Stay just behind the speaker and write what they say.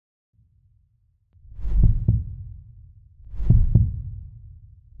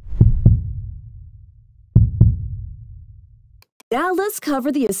Now let's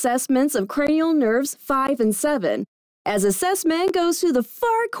cover the assessments of cranial nerves 5 and 7, as assessment goes to the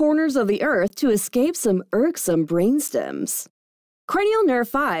far corners of the earth to escape some irksome brainstems. Cranial nerve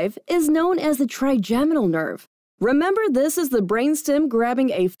 5 is known as the trigeminal nerve. Remember, this is the brainstem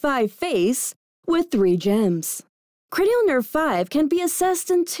grabbing a 5 face with 3 gems. Cranial nerve 5 can be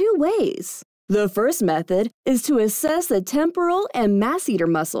assessed in 2 ways. The first method is to assess the temporal and masseter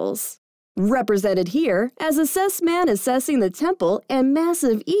muscles, represented here as assessment assessing the temple and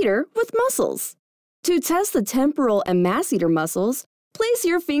massive eater with muscles. To test the temporal and masseter muscles, place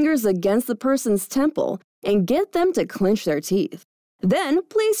your fingers against the person's temple and get them to clench their teeth. Then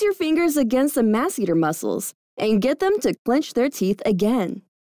place your fingers against the masseter muscles and get them to clench their teeth again.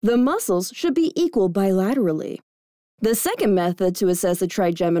 The muscles should be equal bilaterally. The second method to assess the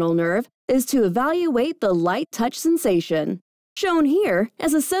trigeminal nerve is to evaluate the light touch sensation, shown here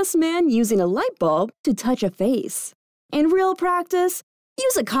as assessment using a light bulb to touch a face. In real practice,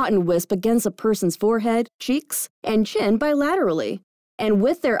 use a cotton wisp against a person's forehead, cheeks, and chin bilaterally, and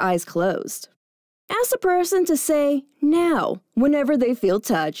with their eyes closed. Ask the person to say, "now," whenever they feel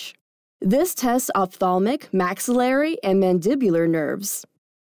touch. This tests ophthalmic, maxillary, and mandibular nerves.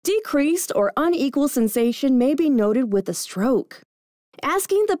 Decreased or unequal sensation may be noted with a stroke.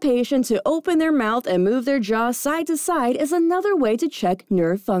 Asking the patient to open their mouth and move their jaw side to side is another way to check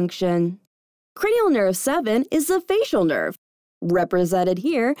nerve function. Cranial nerve 7 is the facial nerve, represented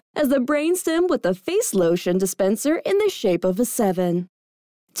here as the brainstem with a face lotion dispenser in the shape of a 7.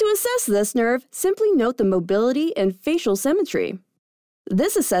 To assess this nerve, simply note the mobility and facial symmetry.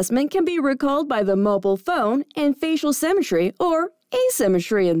 This assessment can be recalled by the mobile phone and facial symmetry, or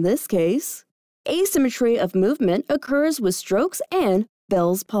asymmetry in this case. Asymmetry of movement occurs with strokes and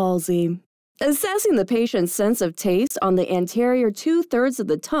Bell's palsy. Assessing the patient's sense of taste on the anterior 2/3 of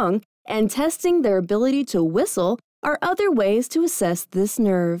the tongue and testing their ability to whistle are other ways to assess this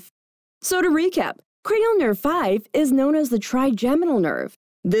nerve. So to recap, cranial nerve 5 is known as the trigeminal nerve.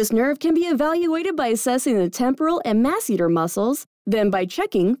 This nerve can be evaluated by assessing the temporal and masseter muscles, then by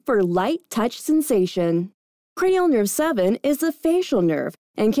checking for light touch sensation. Cranial nerve 7 is the facial nerve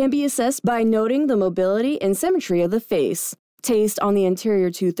and can be assessed by noting the mobility and symmetry of the face, taste on the anterior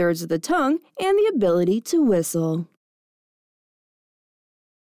 2/3 of the tongue, and the ability to whistle.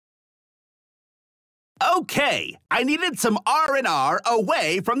 Okay, I needed some R&R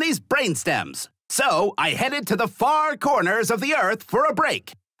away from these brainstems. So I headed to the far corners of the earth for a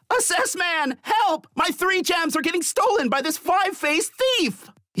break. Assessman, help! My 3 gems are getting stolen by this 5-faced thief!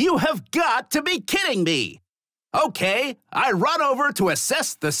 You have got to be kidding me! Okay, I run over to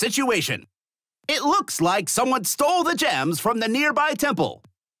assess the situation. It looks like someone stole the gems from the nearby temple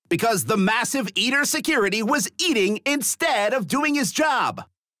because the massive eater security was eating instead of doing his job.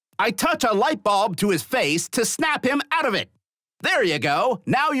 I touch a light bulb to his face to snap him out of it. There you go.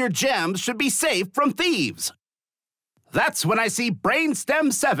 Now your gems should be safe from thieves. That's when I see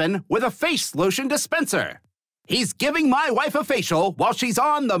Brainstem 7 with a face lotion dispenser. He's giving my wife a facial while she's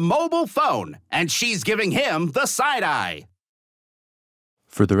on the mobile phone, and she's giving him the side eye.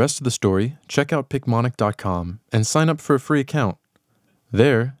 For the rest of the story, check out Picmonic.com and sign up for a free account.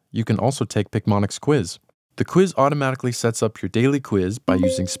 There, you can also take Picmonic's quiz. The quiz automatically sets up your daily quiz by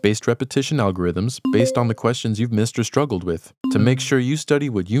using spaced repetition algorithms based on the questions you've missed or struggled with to make sure you study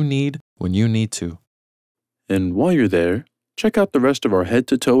what you need when you need to. And while you're there, check out the rest of our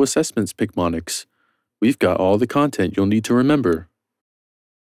head-to-toe assessments Picmonics. We've got all the content you'll need to remember.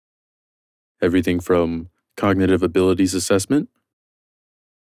 Everything from cognitive abilities assessment,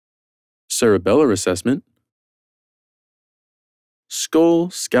 cerebellar assessment, skull,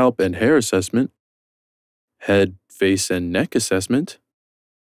 scalp, and hair assessment, head, face, and neck assessment,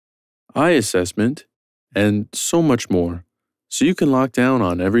 eye assessment, and so much more, so you can lock down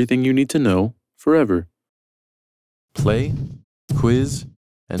on everything you need to know forever. Play, quiz,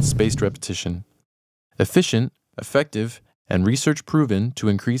 and spaced repetition. Efficient, effective, and research proven to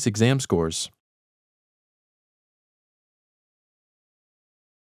increase exam scores.